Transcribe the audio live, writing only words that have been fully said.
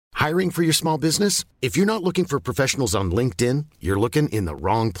Hiring for your small business? If you're not looking for professionals on LinkedIn, you're looking in the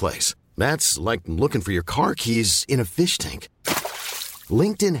wrong place. That's like looking for your car keys in a fish tank.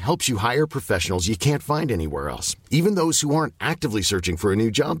 LinkedIn helps you hire professionals you can't find anywhere else, even those who aren't actively searching for a new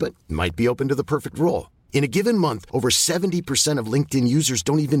job but might be open to the perfect role. In a given month, over 70% of LinkedIn users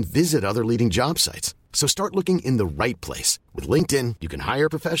don't even visit other leading job sites. So start looking in the right place. With LinkedIn, you can hire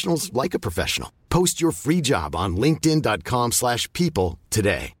professionals like a professional. Post your free job on linkedin.com/people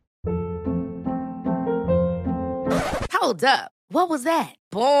today. Hold up. What was that?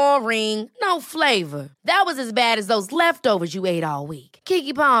 Boring. No flavor. That was as bad as those leftovers you ate all week.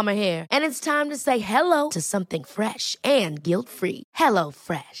 Keke Palmer here, and it's time to say hello to something fresh and guilt-free. Hello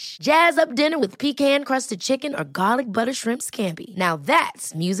Fresh. Jazz up dinner with pecan-crusted chicken or garlic butter shrimp scampi. Now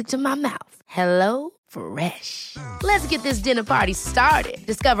that's music to my mouth. Hello Fresh. Let's get this dinner party started.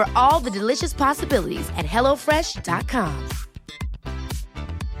 Discover all the delicious possibilities at hellofresh.com.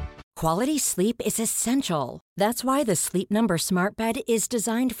 Quality sleep is essential. That's why the Sleep Number Smart Bed is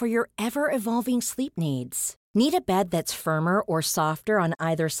designed for your ever-evolving sleep needs. Need a bed that's firmer or softer on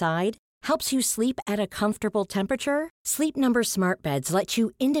either side? Helps you sleep at a comfortable temperature? Sleep Number Smart Beds let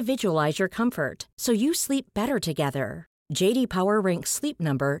you individualize your comfort, so you sleep better together. J.D. Power ranks Sleep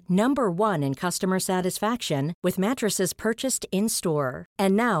Number number 1 in customer satisfaction with mattresses purchased in-store.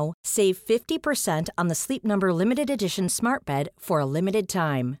 And now, save 50% on the Sleep Number Limited Edition Smart Bed for a limited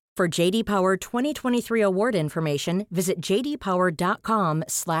time. For J.D. Power 2023 award information, visit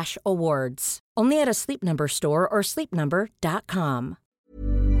jdpower.com/awards. Only at a Sleep Number store or sleepnumber.com.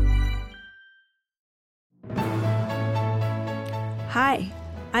 Hi,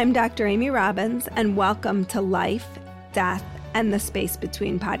 I'm Dr. Amy Robbins, and welcome to Life, Death, and the Space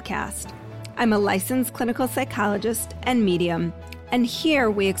Between podcast. I'm a licensed clinical psychologist and medium, and here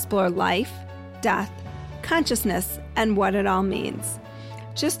we explore life, death, consciousness, and what it all means.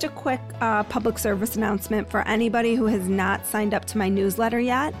 Just a quick public service announcement for anybody who has not signed up to my newsletter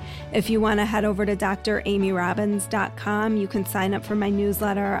yet. If you want to head over to dramyrobbins.com, you can sign up for my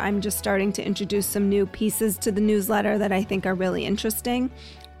newsletter. I'm just starting to introduce some new pieces to the newsletter that I think are really interesting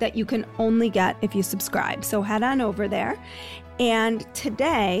that you can only get if you subscribe. So head on over there. And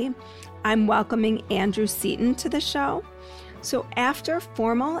today, I'm welcoming Andrew Seaton to the show. So after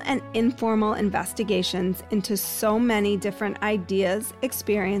formal and informal investigations into so many different ideas,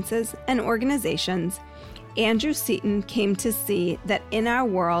 experiences, and organizations, Andrew Seaton came to see that in our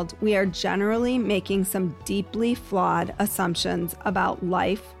world, we are generally making some deeply flawed assumptions about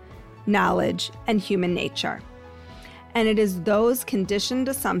life, knowledge, and human nature. And it is those conditioned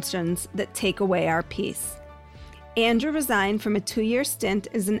assumptions that take away our peace. Andrew resigned from a 2-year stint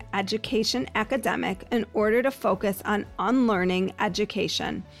as an education academic in order to focus on unlearning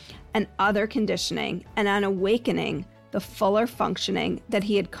education and other conditioning and on awakening the fuller functioning that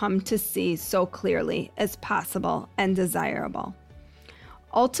he had come to see so clearly as possible and desirable.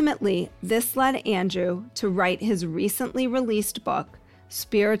 Ultimately, this led Andrew to write his recently released book,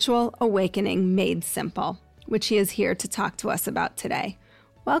 Spiritual Awakening Made Simple, which he is here to talk to us about today.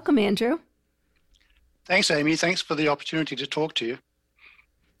 Welcome, Andrew. Thanks, Amy. Thanks for the opportunity to talk to you.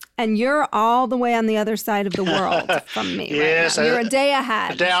 And you're all the way on the other side of the world from me. Yes, right now. You're a day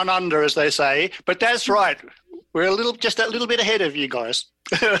ahead. Down under, as they say. But that's right. We're just a little bit ahead of you guys.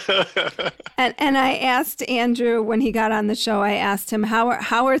 And I asked Andrew when he got on the show, I asked him,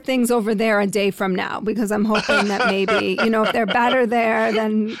 how are things over there a day from now? Because I'm hoping that maybe, if they're better there,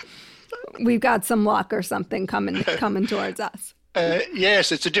 then we've got some luck or something coming towards us.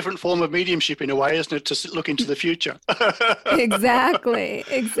 Yes, it's a different form of mediumship in a way, isn't it, to look into the future? Exactly.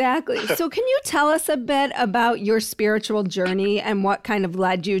 So can you tell us a bit about your spiritual journey and what kind of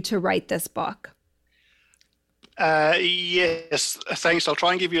led you to write this book? Yes, thanks. I'll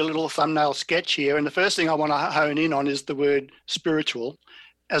try and give you a little thumbnail sketch here. And the first thing I want to hone in on is the word spiritual,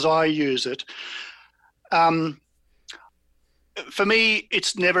 as I use it. For me,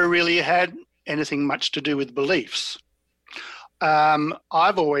 it's never really had anything much to do with beliefs.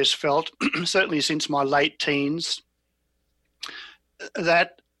 I've always felt, certainly since my late teens,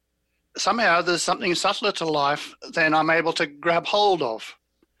 that somehow there's something subtler to life than I'm able to grab hold of.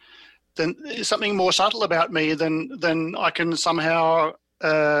 Then something more subtle about me than I can somehow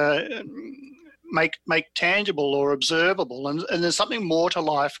make tangible or observable. And there's something more to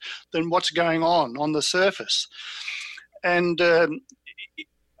life than what's going on the surface. And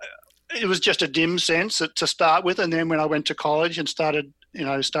it was just a dim sense to start with, and then when I went to college and started,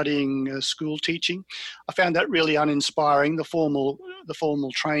 studying school teaching, I found that really uninspiring, the formal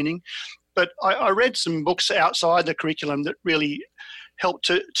training. But I read some books outside the curriculum that really help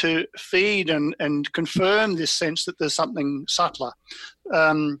to feed and confirm this sense that there's something subtler.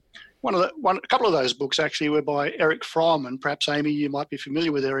 A couple of those books actually were by Erich Fromm, and perhaps, Amy, you might be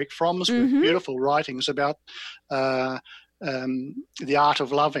familiar with Erich Fromm's beautiful writings about the art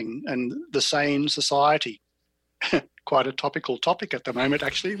of loving and the sane society. Quite a topical topic at the moment,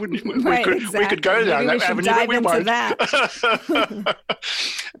 actually, wouldn't it? We could go down that avenue, but we won't. That.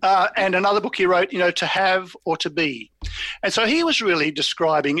 And another book he wrote, To Have or To Be. And so he was really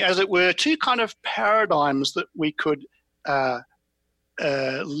describing, as it were, two kind of paradigms that we could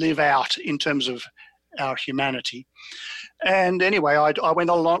live out in terms of our humanity. And anyway, I went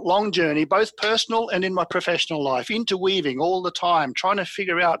on a long journey, both personal and in my professional life, interweaving all the time, trying to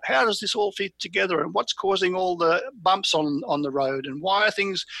figure out how does this all fit together and what's causing all the bumps on the road and why are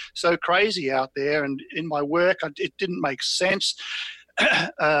things so crazy out there. And in my work, it didn't make sense,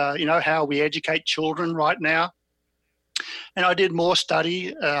 how we educate children right now. And I did more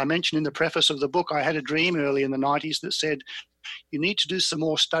study. I mentioned in the preface of the book, I had a dream early in the 90s that said, you need to do some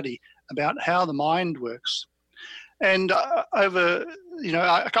more study about how the mind works. And over,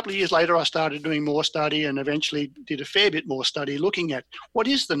 a couple of years later, I started doing more study and eventually did a fair bit more study looking at what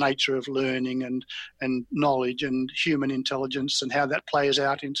is the nature of learning and knowledge and human intelligence and how that plays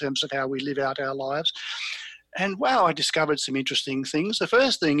out in terms of how we live out our lives. And wow, I discovered some interesting things. The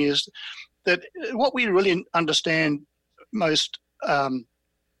first thing is that what we really understand most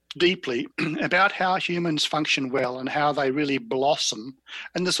deeply about how humans function well and how they really blossom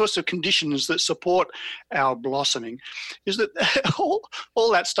and the sorts of conditions that support our blossoming is that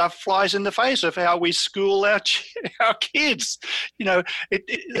all that stuff flies in the face of how we school our kids.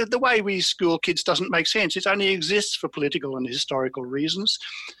 The way we school kids doesn't make sense. It only exists for political and historical reasons.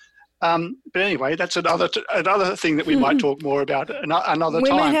 But anyway, that's another thing that we might talk more about another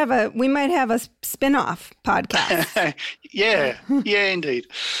time. We might have a spin-off podcast. Yeah, indeed.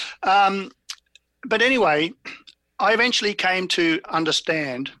 But anyway, I eventually came to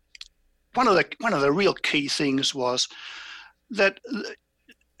understand one of the real key things was that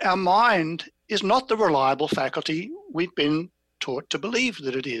our mind is not the reliable faculty we've been taught to believe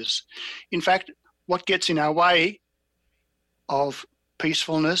that it is. In fact, what gets in our way of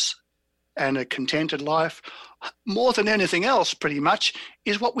peacefulness and a contented life, more than anything else, pretty much,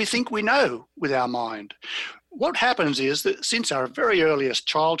 is what we think we know with our mind. What happens is that since our very earliest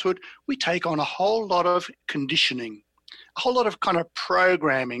childhood, we take on a whole lot of conditioning, a whole lot of kind of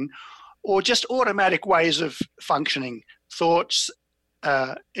programming, or just automatic ways of functioning, thoughts,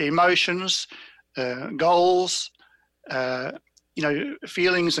 emotions, goals,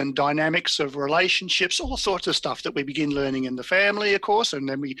 feelings and dynamics of relationships, all sorts of stuff that we begin learning in the family, of course, and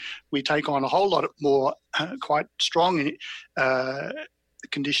then we take on a whole lot more quite strong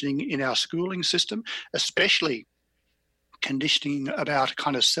conditioning in our schooling system, especially conditioning about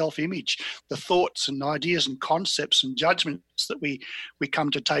kind of self-image, the thoughts and ideas and concepts and judgments that we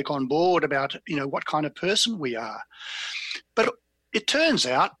come to take on board about, what kind of person we are. But it turns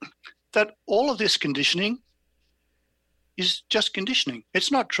out that all of this conditioning is just conditioning.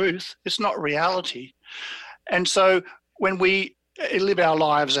 It's not truth. It's not reality. And so when we live our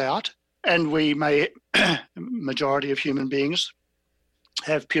lives out, and we may, majority of human beings,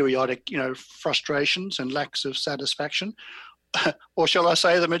 have periodic, frustrations and lacks of satisfaction, or shall I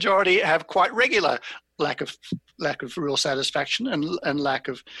say the majority have quite regular lack of real satisfaction and lack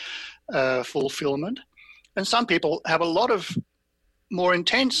of fulfillment. And some people have a lot of more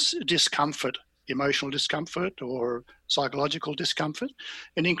intense discomfort, emotional discomfort or psychological discomfort.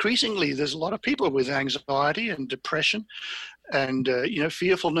 And increasingly, there's a lot of people with anxiety and depression and,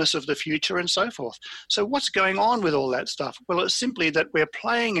 fearfulness of the future and so forth. So what's going on with all that stuff? Well, it's simply that we're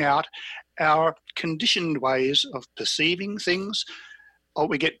playing out our conditioned ways of perceiving things, or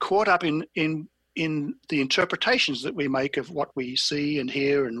we get caught up in the interpretations that we make of what we see and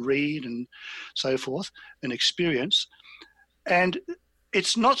hear and read and so forth and experience. And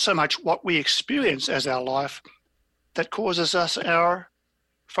it's not so much what we experience as our life that causes us our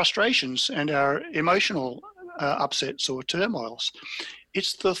frustrations and our emotional upsets or turmoils.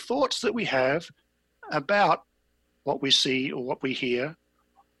 It's the thoughts that we have about what we see or what we hear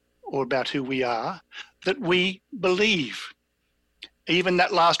or about who we are that we believe. Even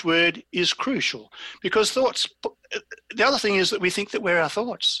that last word is crucial, because thoughts, the other thing is that we think that we're our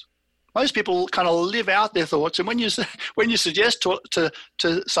thoughts. Most people kind of live out their thoughts, and when you suggest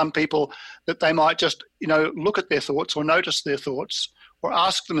to some people that they might just look at their thoughts or notice their thoughts or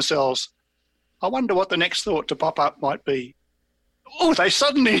ask themselves, I wonder what the next thought to pop up might be. Oh, they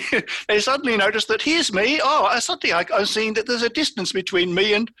suddenly notice that here's me. Oh, I'm seeing that there's a distance between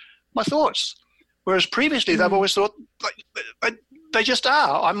me and my thoughts. Whereas previously they've always thought they just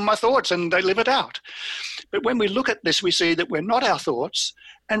are. I'm my thoughts and they live it out. But when we look at this, we see that we're not our thoughts,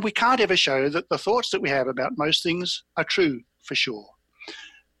 and we can't ever show that the thoughts that we have about most things are true for sure.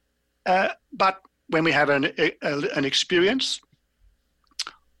 But when we have an experience,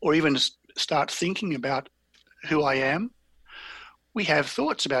 or even start thinking about who I am, we have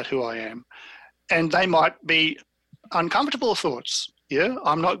thoughts about who I am. And they might be uncomfortable thoughts. Yeah,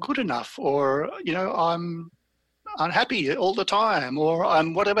 I'm not good enough, or, I'm unhappy all the time, or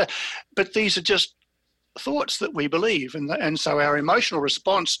I'm whatever. But these are just thoughts that we believe. And so our emotional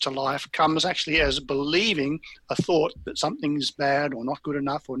response to life comes actually as believing a thought that something is bad or not good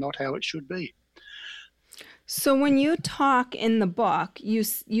enough or not how it should be. So when you talk in the book,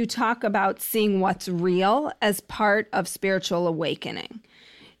 you talk about seeing what's real as part of spiritual awakening.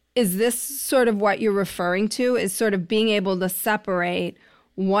 Is this sort of what you're referring to, is sort of being able to separate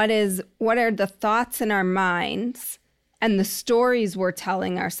what are the thoughts in our minds and the stories we're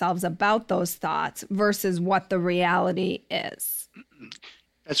telling ourselves about those thoughts versus what the reality is?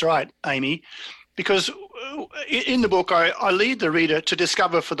 That's right, Amy. Because in the book, I lead the reader to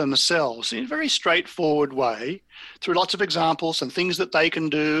discover for themselves in a very straightforward way, through lots of examples and things that they can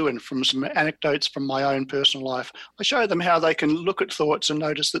do, and from some anecdotes from my own personal life. I show them how they can look at thoughts and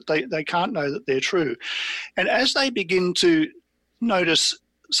notice that they can't know that they're true. And as they begin to notice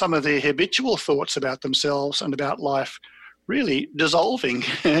some of their habitual thoughts about themselves and about life really dissolving,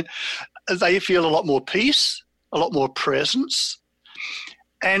 they feel a lot more peace, a lot more presence,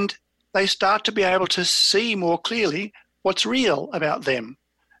 and they start to be able to see more clearly what's real about them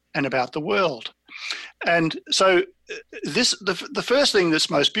and about the world. And so the first thing that's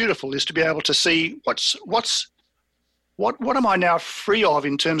most beautiful is to be able to see what am I now free of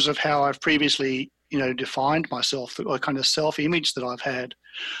in terms of how I've previously defined myself, the kind of self-image that I've had,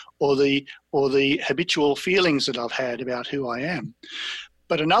 or the habitual feelings that I've had about who I am.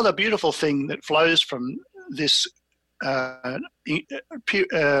 But another beautiful thing that flows from this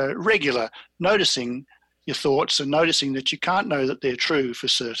regular noticing your thoughts and noticing that you can't know that they're true for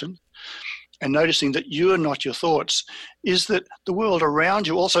certain, and noticing that you are not your thoughts, is that the world around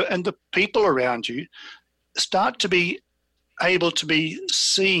you also, and the people around you, start to be able to be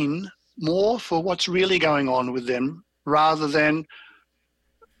seen more for what's really going on with them, rather than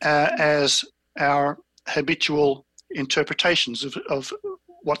as our habitual interpretations of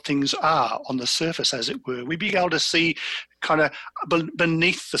what things are on the surface, as it were. We be able to see kind of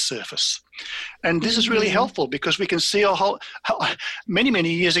beneath the surface. And this is really helpful because we can see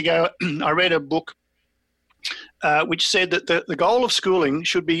many years ago, I read a book which said that the goal of schooling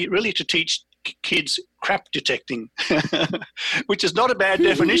should be really to teach kids crap detecting, which is not a bad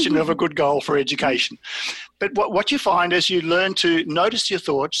definition of a good goal for education. But what you find as you learn to notice your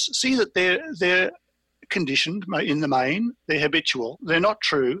thoughts, see that they're conditioned in the main, they're habitual, they're not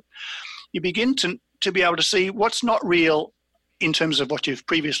true, you begin to be able to see what's not real in terms of what you've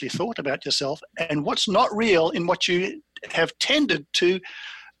previously thought about yourself, and what's not real in what you have tended to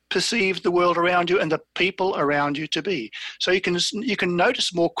perceive the world around you and the people around you to be. So you can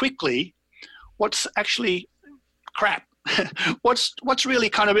notice more quickly what's actually crap. What's really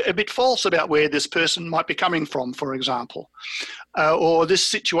kind of a bit false about where this person might be coming from, for example, or this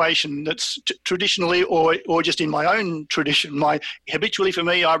situation that's traditionally, or just in my own tradition, habitually for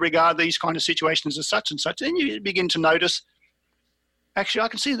me, I regard these kind of situations as such and such. And you begin to notice, actually, I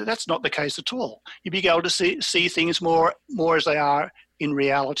can see that that's not the case at all. You begin able to see things more as they are in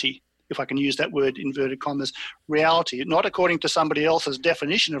reality, if I can use that word, inverted commas, reality, not according to somebody else's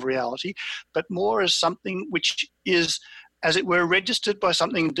definition of reality, but more as something which is, as it were, registered by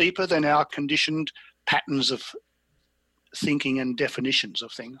something deeper than our conditioned patterns of thinking and definitions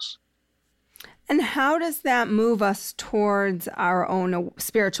of things. And how does that move us towards our own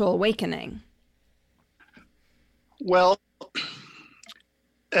spiritual awakening? Well,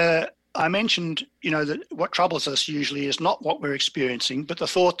 I mentioned, that what troubles us usually is not what we're experiencing, but the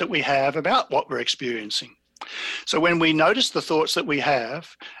thought that we have about what we're experiencing. So when we notice the thoughts that we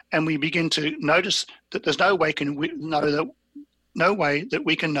have, and we begin to notice that there's no way that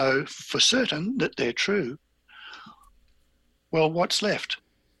we can know for certain that they're true, well, what's left?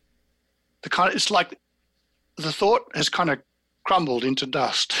 It's like the thought has kind of crumbled into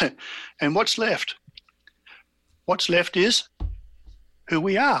dust. And what's left? What's left is who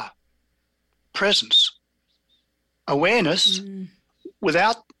we are. Presence, awareness,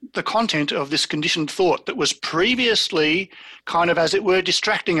 without the content of this conditioned thought that was previously kind of, as it were,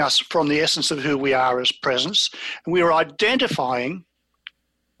 distracting us from the essence of who we are as presence. And we were identifying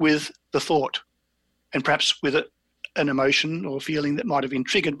with the thought, and perhaps with an emotion or feeling that might have been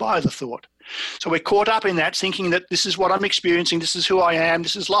triggered by the thought. So we're caught up in that, thinking that this is what I'm experiencing, this is who I am,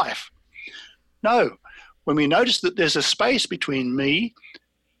 this is life. No, when we notice that there's a space between me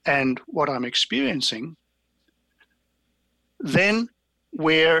and what I'm experiencing, then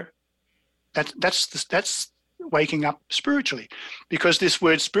that's waking up spiritually. Because this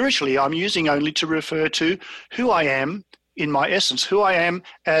word spiritually I'm using only to refer to who I am in my essence, who I am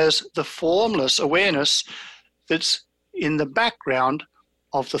as the formless awareness that's in the background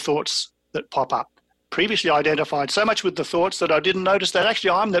of the thoughts that pop up. Previously identified so much with the thoughts that I didn't notice that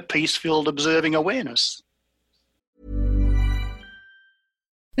actually I'm that peace-filled observing awareness.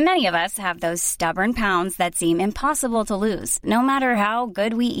 Many of us have those stubborn pounds that seem impossible to lose, no matter how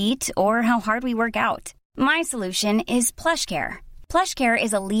good we eat or how hard we work out. My solution is PlushCare. PlushCare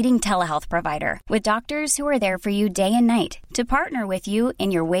is a leading telehealth provider with doctors who are there for you day and night to partner with you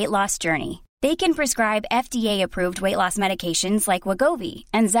in your weight loss journey. They can prescribe FDA-approved weight loss medications like Wegovy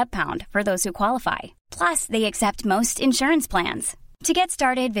and Zepbound for those who qualify. Plus, they accept most insurance plans. To get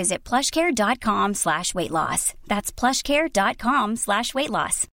started, visit plushcare.com/weightloss. That's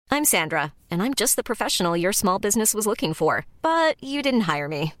plushcare.com/weightloss. I'm Sandra, and I'm just the professional your small business was looking for. But you didn't hire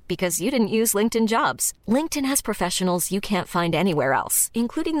me because you didn't use LinkedIn Jobs. LinkedIn has professionals you can't find anywhere else,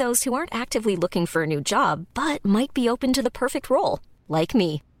 including those who aren't actively looking for a new job, but might be open to the perfect role, like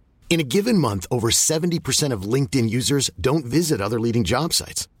me. In a given month, over 70% of LinkedIn users don't visit other leading job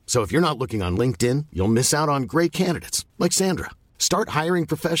sites. So if you're not looking on LinkedIn, you'll miss out on great candidates like Sandra. Start hiring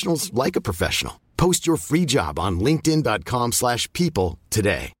professionals like a professional. Post your free job on linkedin.com/people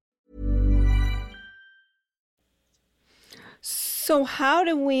today. So how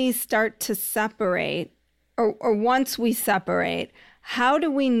do we start to separate, or once we separate, how do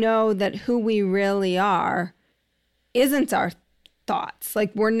we know that who we really are isn't our thoughts?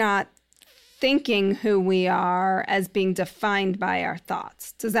 Like, we're not thinking who we are as being defined by our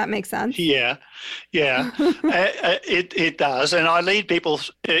thoughts. Does that make sense? Yeah. It does. And I lead people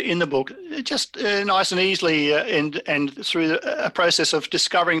in the book just nice and easily and through a process of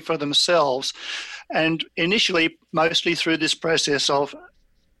discovering for themselves. And initially, mostly through this process of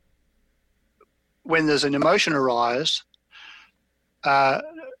when there's an emotion arise,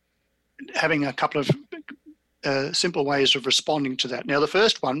 having a couple of simple ways of responding to that. Now, the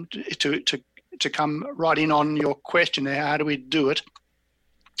first one, to come right in on your question, how do we do it?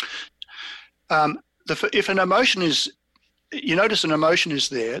 If an emotion is, you notice an emotion is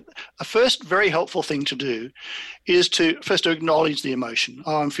there, a first very helpful thing to do is to first to acknowledge the emotion.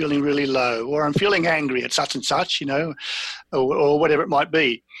 Oh, I'm feeling really low, or I'm feeling angry at such and such, or whatever it might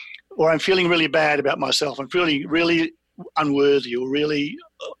be. Or I'm feeling really bad about myself. I'm feeling really unworthy or really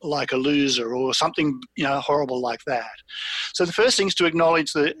like a loser or something, horrible like that. So the first thing is to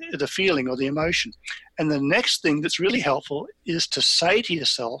acknowledge the feeling or the emotion. And the next thing that's really helpful is to say to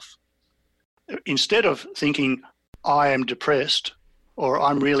yourself, instead of thinking, I am depressed or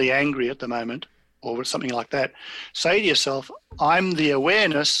I'm really angry at the moment or something like that, say to yourself, I'm the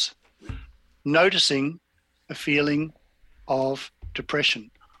awareness noticing a feeling of depression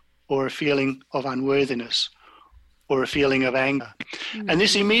or a feeling of unworthiness or a feeling of anger. Mm-hmm. And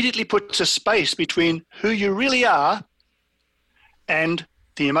this immediately puts a space between who you really are and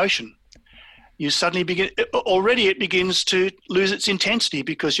the emotion. You suddenly it begins to lose its intensity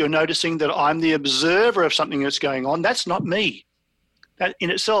because you're noticing that I'm the observer of something that's going on. That's not me. That in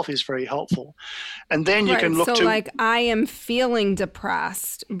itself is very helpful. And then you can look to... So like I am feeling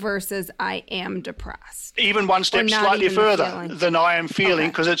depressed versus I am depressed. Even one step slightly further than I am feeling,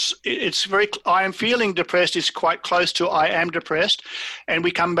 because it's very... I am feeling depressed is quite close to I am depressed. And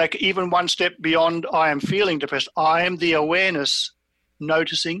we come back even one step beyond I am feeling depressed. I am the awareness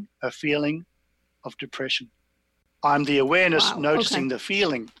noticing a feeling of depression. I'm the awareness noticing the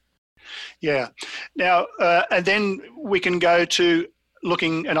feeling. Yeah. Now, and then we can go to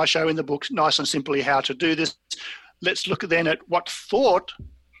looking, and I show in the book nice and simply how to do this. Let's look then at what thought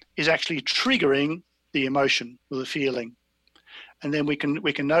is actually triggering the emotion or the feeling. And then we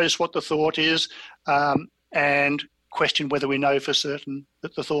can notice what the thought is and question whether we know for certain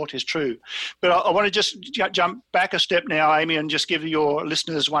that the thought is true. But I want to just jump back a step now, Amy, and just give your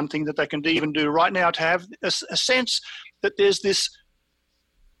listeners one thing that they can even do right now to have a sense that there's this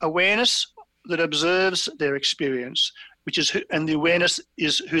awareness that observes their experience, and the awareness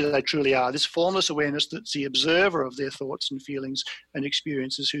is who they truly are. This formless awareness that's the observer of their thoughts and feelings and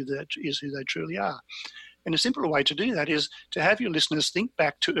experiences who they truly are. And a simpler way to do that is to have your listeners think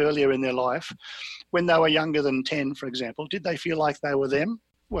back to earlier in their life when they were younger than 10, for example. Did they feel like they were them?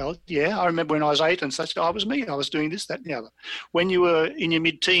 Well, yeah, I remember when I was 8 and such, I was me. I was doing this, that, and the other. When you were in your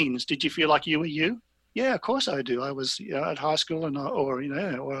mid-teens, did you feel like you were you? Yeah, of course I do. I was at high school, or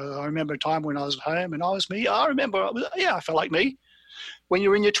I remember a time when I was at home and I was me. I remember, I felt like me. When you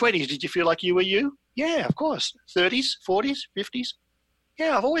were in your 20s, did you feel like you were you? Yeah, of course. 30s, 40s, 50s.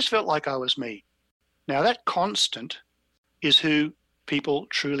 Yeah, I've always felt like I was me. Now that constant is who people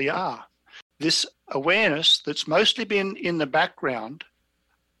truly are. This awareness that's mostly been in the background,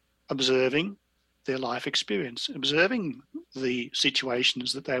 observing their life experience, observing the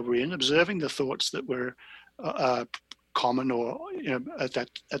situations that they were in, observing the thoughts that were common or at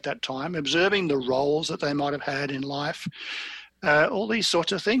that time, observing the roles that they might have had in life, all these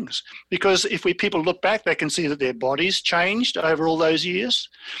sorts of things. Because if people look back, they can see that their bodies changed over all those years.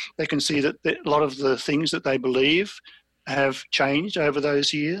 They can see that a lot of the things that they believe have changed over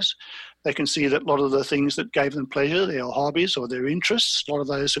those years. They can see that a lot of the things that gave them pleasure, their hobbies or their interests, a lot of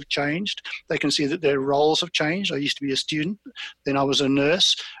those have changed. They can see that their roles have changed. I used to be a student, then I was a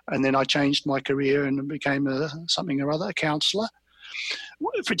nurse, and then I changed my career and became something or other, a counsellor,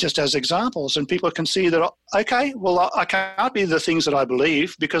 for just as examples. And people can see that, okay, well, I can't be the things that I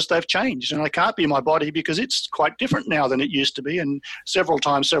believe because they've changed, and I can't be my body because it's quite different now than it used to be, and several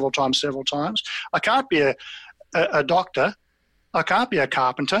times. I can't be a doctor. I can't be a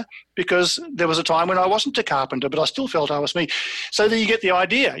carpenter because there was a time when I wasn't a carpenter, but I still felt I was me. So that you get the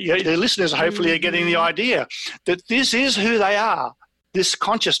idea. The listeners hopefully are getting the idea that this is who they are, this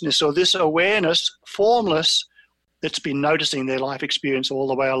consciousness or this awareness, formless, that's been noticing their life experience all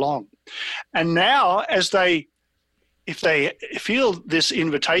the way along. And now if they feel this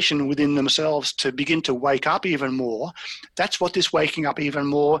invitation within themselves to begin to wake up even more, that's what this waking up even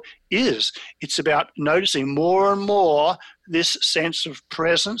more is. It's about noticing more and more this sense of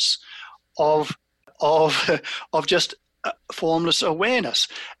presence, of just formless awareness.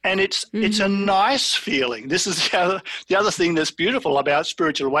 And it's a nice feeling. This is the other thing that's beautiful about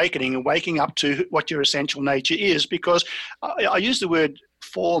spiritual awakening and waking up to what your essential nature is, because I use the word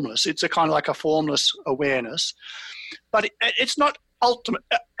formless. It's a kind of like a formless awareness. But it's not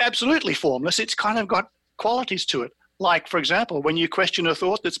absolutely formless. It's kind of got qualities to it. Like, for example, when you question a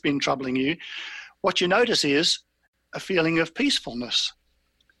thought that's been troubling you, what you notice is a feeling of peacefulness.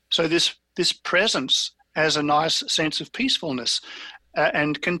 So this presence has a nice sense of peacefulness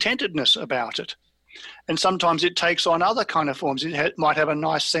and contentedness about it. And sometimes it takes on other kind of forms. It might have a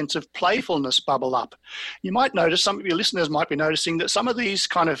nice sense of playfulness bubble up. You might notice, some of your listeners might be noticing that some of these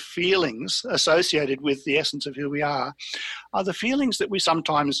kind of feelings associated with the essence of who we are the feelings that we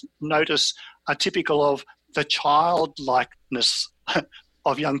sometimes notice are typical of the childlikeness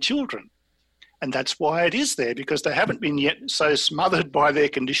of young children. And that's why it is there, because they haven't been yet so smothered by their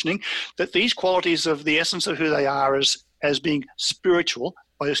conditioning that these qualities of the essence of who they are as being spiritual,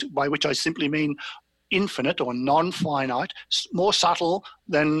 by which I simply mean infinite or non-finite, more subtle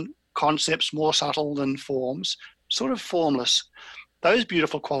than concepts, more subtle than forms, sort of formless. Those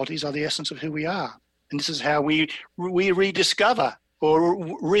beautiful qualities are the essence of who we are. And this is how we rediscover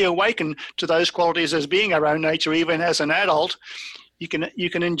or reawaken to those qualities as being our own nature. Even as an adult, you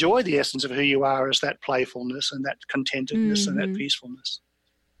can enjoy the essence of who you are as that playfulness and that contentedness and that peacefulness.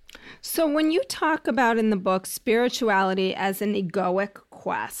 So when you talk about in the book spirituality as an egoic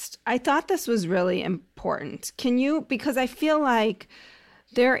quest, I thought this was really important. Because I feel like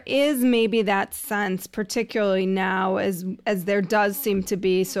there is maybe that sense, particularly now as there does seem to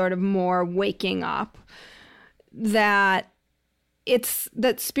be sort of more waking up, that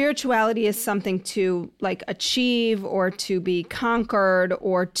spirituality is something to like achieve or to be conquered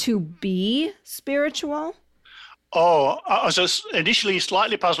or to be spiritual. Oh, I was just initially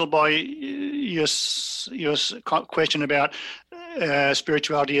slightly puzzled by your question about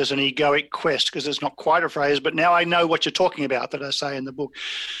spirituality as an egoic quest, because it's not quite a phrase, but now I know what you're talking about that I say in the book.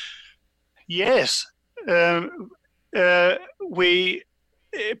 Yes,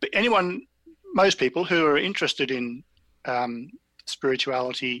 most people who are interested in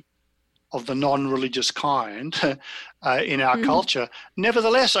spirituality of the non-religious kind in our culture,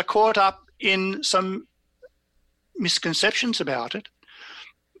 nevertheless are caught up in some misconceptions about it,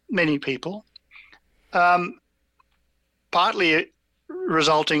 many people, partly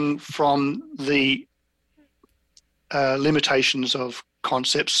resulting from the limitations of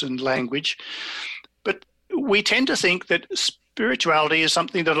concepts and language. But we tend to think that spirituality is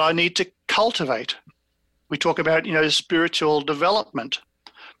something that I need to cultivate. We talk about, spiritual development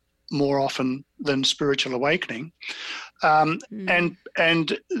more often than spiritual awakening. And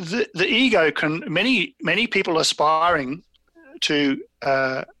the ego can, many people aspiring to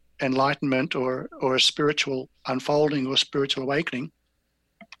enlightenment or a spiritual unfolding or spiritual awakening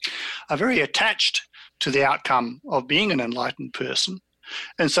are very attached to the outcome of being an enlightened person.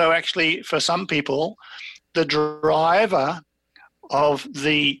 And so actually for some people, the driver of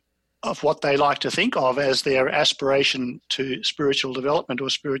what they like to think of as their aspiration to spiritual development or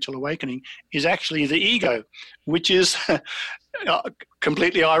spiritual awakening is actually the ego, which is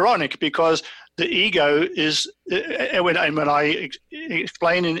completely ironic, because the ego is, and when I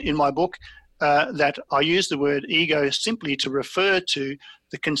explain in my book that I use the word ego simply to refer to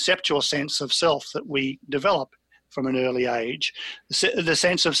the conceptual sense of self that we develop from an early age, the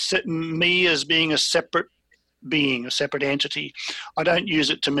sense of me as being a separate being, a separate entity. I don't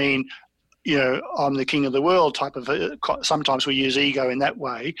use it to mean, I'm the king of the world type of, sometimes we use ego in that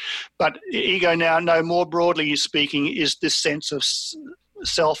way, but ego now, no, more broadly speaking, is this sense of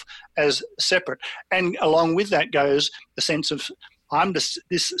self as separate. And along with that goes the sense of I'm this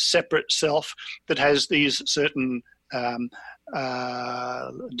separate self that has these certain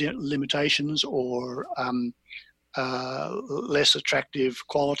limitations or less attractive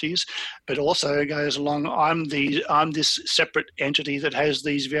qualities, but also goes along, I'm this separate entity that has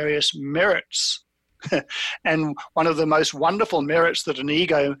these various merits. And one of the most wonderful merits that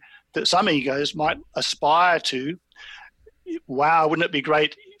some egos might aspire to, wow, wouldn't it be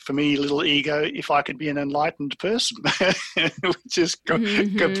great for me, little ego, if I could be an enlightened person, which is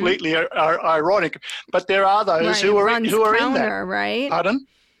completely ironic. But there are those who are in that. Right? Pardon?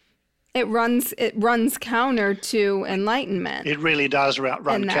 It runs counter to enlightenment. It really does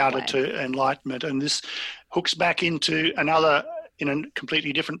run counter to enlightenment, and this hooks back into in a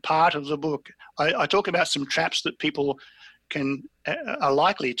completely different part of the book. I talk about some traps that people are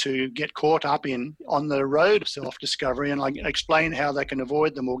likely to get caught up in on the road of self-discovery, and I explain how they can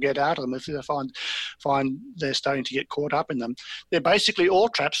avoid them or get out of them if they find they're starting to get caught up in them. They're basically all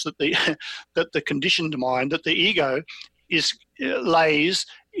traps that the conditioned mind, that the ego lays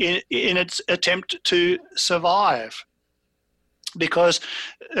in its attempt to survive. Because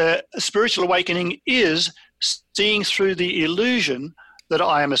spiritual awakening is seeing through the illusion that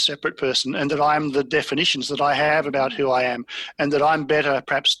I am a separate person and that I am the definitions that I have about who I am, and that I'm better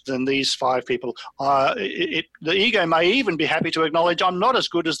perhaps than these 5 people. The ego may even be happy to acknowledge I'm not as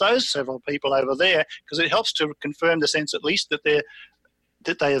good as those several people over there, because it helps to confirm the sense at least that they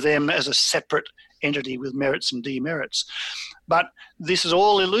are them as a separate entity with merits and demerits. But this is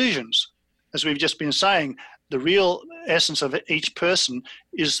all illusions. As we've just been saying, the real essence of each person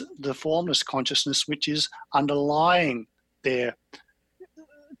is the formless consciousness which is underlying their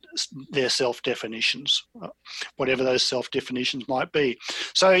self-definitions, whatever those self-definitions might be.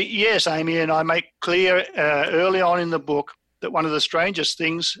 So yes, Amy, and I make clear early on in the book that one of the strangest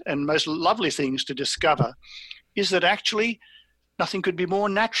things and most lovely things to discover is that actually nothing could be more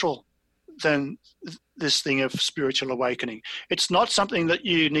natural than this thing of spiritual awakening. It's not something that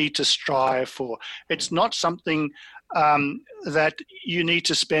you need to strive for. It's not something that you need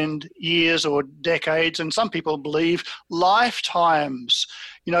to spend years or decades, and some people believe lifetimes,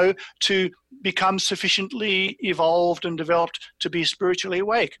 to become sufficiently evolved and developed to be spiritually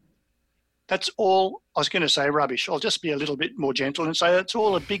awake. That's all, I was going to say rubbish. I'll just be a little bit more gentle and say that's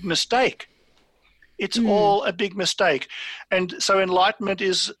all a big mistake. It's all a big mistake. And so enlightenment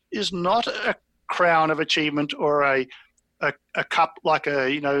is not a crown of achievement or a cup like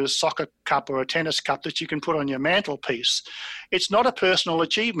a soccer cup or a tennis cup that you can put on your mantelpiece. It's not a personal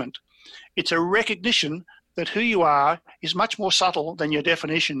achievement. It's a recognition that who you are is much more subtle than your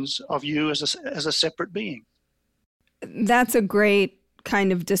definitions of you as a separate being. That's a great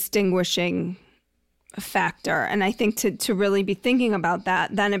kind of distinguishing factor. And I think to really be thinking about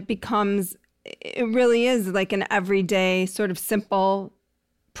that, then it really is like an everyday sort of simple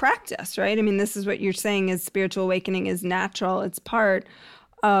practice, right? I mean, this is what you're saying is spiritual awakening is natural. It's part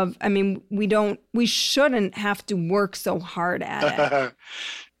of, we shouldn't have to work so hard at it.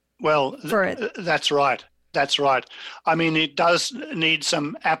 Well, that's right. That's right. I mean, it does need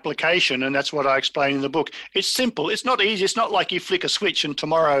some application, and that's what I explain in the book. It's simple. It's not easy. It's not like you flick a switch and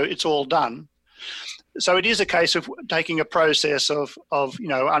tomorrow it's all done. So it is a case of taking a process of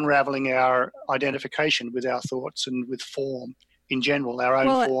unraveling our identification with our thoughts and with form in general, our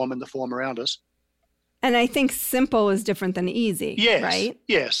own form and the form around us. And I think simple is different than easy, right?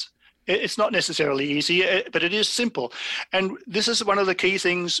 Yes. It's not necessarily easy, but it is simple. And this is one of the key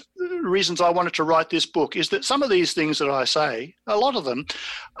reasons I wanted to write this book, is that some of these things that I say, a lot of them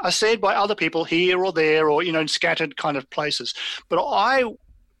are said by other people here or there or, in scattered kind of places. But I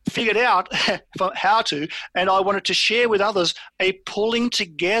figured out how to, and I wanted to share with others a pulling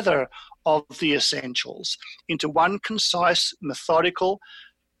together of the essentials into one concise, methodical,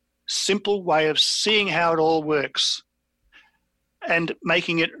 simple way of seeing how it all works and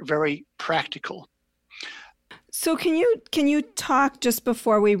making it very practical. So can you talk just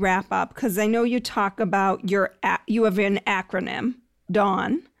before we wrap up, because I know you talk about you have an acronym,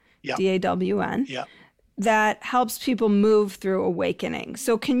 DAWN, Yeah. DAWN, Yeah. that helps people move through awakening.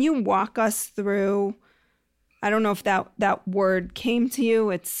 So can you walk us through, I don't know if that word came to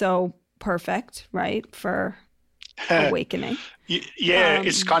you, it's so perfect, right, for awakening.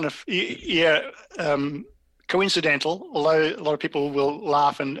 It's kind of, coincidental, although a lot of people will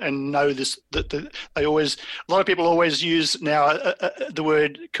laugh and know this, that a lot of people always use now the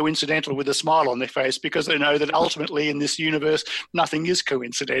word coincidental with a smile on their face, because they know that ultimately in this universe, nothing is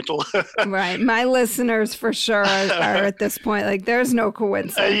coincidental. Right. My listeners for sure are at this point, like, there's no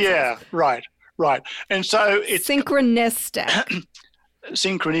coincidence. Right. And so it's synchronistic.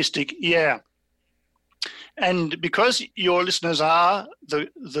 Synchronistic, yeah. And because your listeners are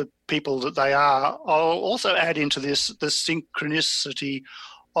the people that they are, I'll also add into this the synchronicity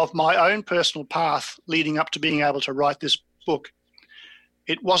of my own personal path leading up to being able to write this book.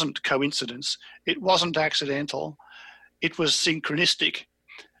 It wasn't coincidence. It wasn't accidental. It was synchronistic.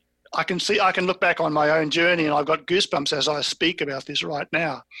 I can look back on my own journey, and I've got goosebumps as I speak about this right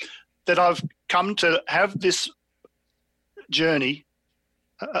now, that I've come to have this journey.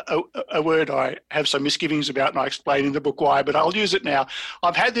 A word I have some misgivings about, and I explain in the book why, but I'll use it now.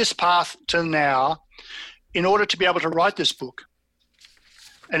 I've had this path to now in order to be able to write this book,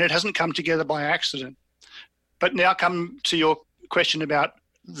 and it hasn't come together by accident. But now come to your question about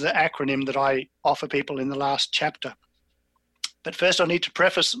the acronym that I offer people in the last chapter. But first I need to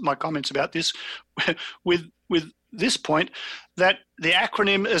preface my comments about this with this point, that the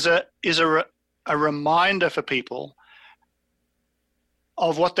acronym is a reminder for people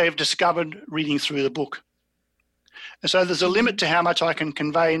of what they've discovered reading through the book. And so there's a limit to how much I can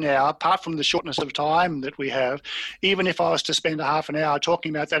convey now, apart from the shortness of time that we have. Even if I was to spend a half an hour talking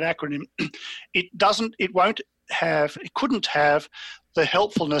about that acronym, it couldn't have the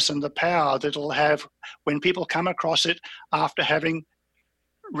helpfulness and the power that it'll have when people come across it after having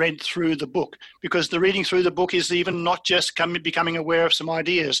read through the book, because the reading through the book is even not just becoming aware of some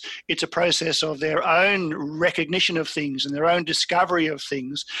ideas. It's a process of their own recognition of things and their own discovery of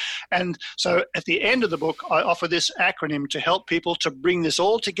things. And so at the end of the book, I offer this acronym to help people to bring this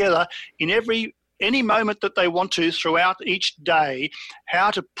all together in any moment that they want to throughout each day,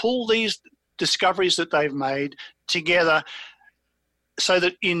 how to pull these discoveries that they've made together so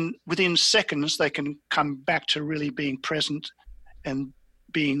that within seconds they can come back to really being present and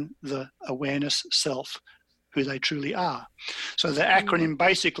being the awareness self, who they truly are. So the acronym,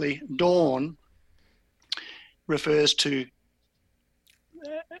 basically, DAWN, refers to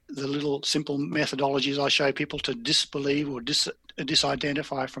the little simple methodologies I show people to disbelieve or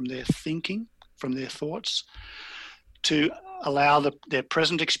disidentify from their thinking, from their thoughts, to allow their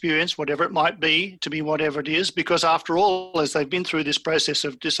present experience, whatever it might be, to be whatever it is, because after all, as they've been through this process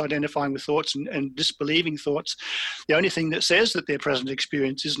of disidentifying with thoughts and disbelieving thoughts, the only thing that says that their present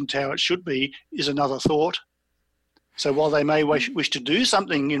experience isn't how it should be is another thought. So while they may wish to do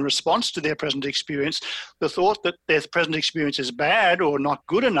something in response to their present experience, the thought that their present experience is bad or not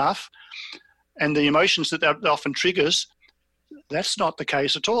good enough, and the emotions that often triggers, that's not the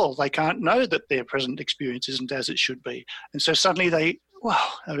case at all. They can't know that their present experience isn't as it should be. And so suddenly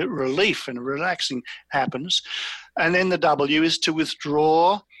a relief and relaxing happens. And then the W is to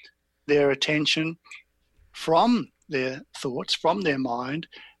withdraw their attention from their thoughts, from their mind,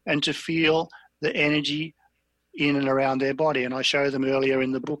 and to feel the energy in and around their body. And I show them earlier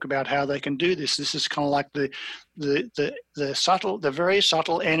in the book about how they can do this. This is kind of like the very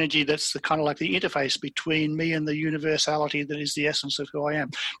subtle energy that's kind of like the interface between me and the universality that is the essence of who I am.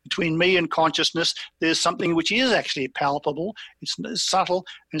 Between me and consciousness, there's something which is actually palpable. It's subtle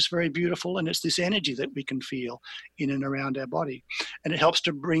and it's very beautiful, and it's this energy that we can feel in and around our body. And it helps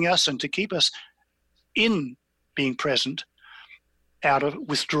to bring us and to keep us in being present, out of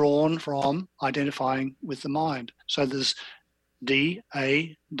withdrawn from identifying with the mind. So there's D,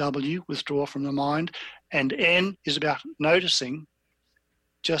 A, W, withdraw from the mind, and N is about noticing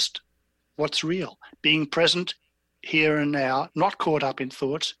just what's real, being present here and now, not caught up in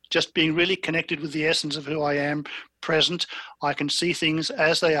thoughts, just being really connected with the essence of who I am, present. I can see things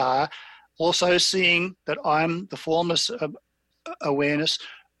as they are, also seeing that I'm the formless awareness,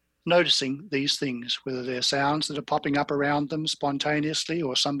 noticing these things, whether they're sounds that are popping up around them spontaneously,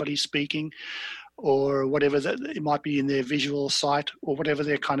 or somebody speaking, or whatever that it might be in their visual sight, or whatever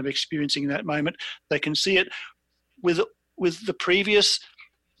they're kind of experiencing in that moment. They can see it with the previous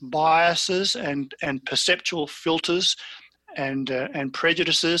biases and perceptual filters and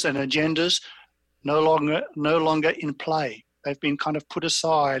prejudices and agendas no longer in play. They've been kind of put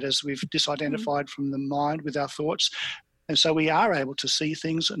aside as we've disidentified from the mind with our thoughts. And so we are able to see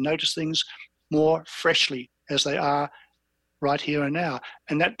things and notice things more freshly as they are right here and now.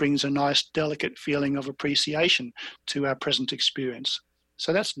 And that brings a nice, delicate feeling of appreciation to our present experience.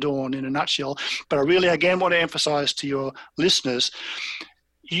 So that's dawn in a nutshell. But I really, again, want to emphasize to your listeners,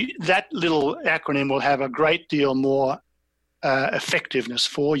 that little acronym will have a great deal more effectiveness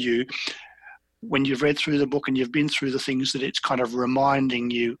for you when you've read through the book and you've been through the things that it's kind of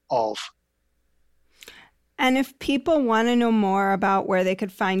reminding you of. And if people want to know more about where they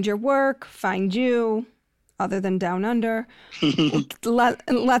could find your work, find you, other than Down Under,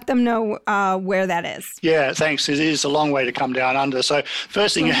 let them know where that is. Yeah, thanks. It is a long way to come down under. So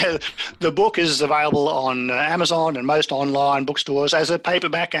first thing, the book is available on Amazon and most online bookstores as a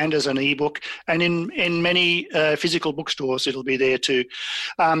paperback and as an ebook, and in many physical bookstores it'll be there too.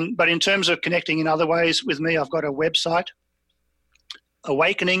 But in terms of connecting in other ways with me, I've got a website,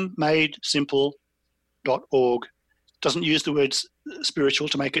 awakeningmadesimple.org. Doesn't use the words spiritual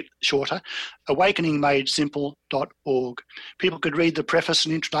to make it shorter. awakeningmadesimple.org. People could read the preface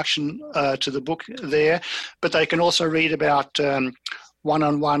and introduction to the book there, but they can also read about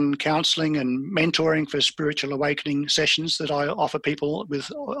one-on-one counselling and mentoring for spiritual awakening sessions that I offer people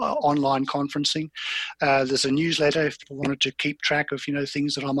with online conferencing. There's a newsletter if people wanted to keep track of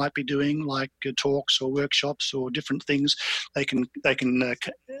things that I might be doing, like talks or workshops or different things. They can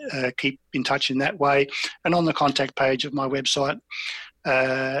keep in touch in that way. And on the contact page of my website,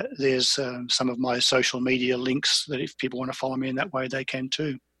 there's some of my social media links that if people want to follow me in that way, they can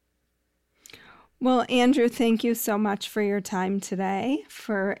too. Well, Andrew, thank you so much for your time today,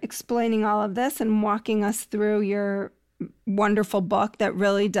 for explaining all of this and walking us through your wonderful book that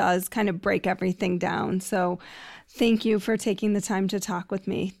really does kind of break everything down. So thank you for taking the time to talk with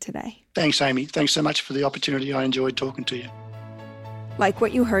me today. Thanks, Amy. Thanks so much for the opportunity. I enjoyed talking to you. Like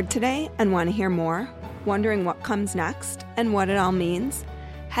what you heard today and want to hear more? Wondering what comes next and what it all means?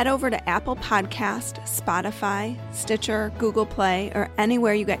 Head over to Apple Podcast, Spotify, Stitcher, Google Play, or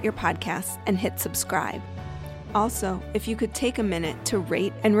anywhere you get your podcasts and hit subscribe. Also, if you could take a minute to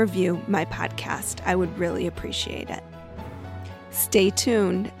rate and review my podcast, I would really appreciate it. Stay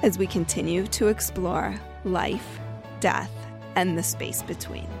tuned as we continue to explore life, death, and the space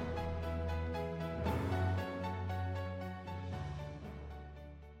between.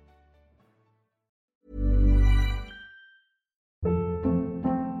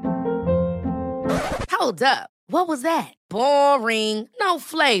 Hold up. What was that? Boring. No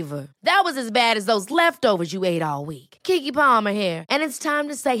flavor. That was as bad as those leftovers you ate all week. Keke Palmer here, and it's time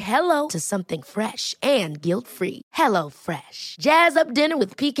to say hello to something fresh and guilt-free. Hello Fresh. Jazz up dinner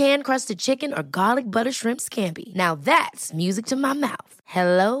with pecan-crusted chicken or garlic butter shrimp scampi. Now that's music to my mouth.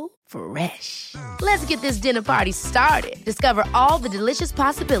 Hello Fresh. Let's get this dinner party started. Discover all the delicious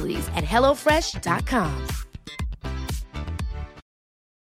possibilities at HelloFresh.com.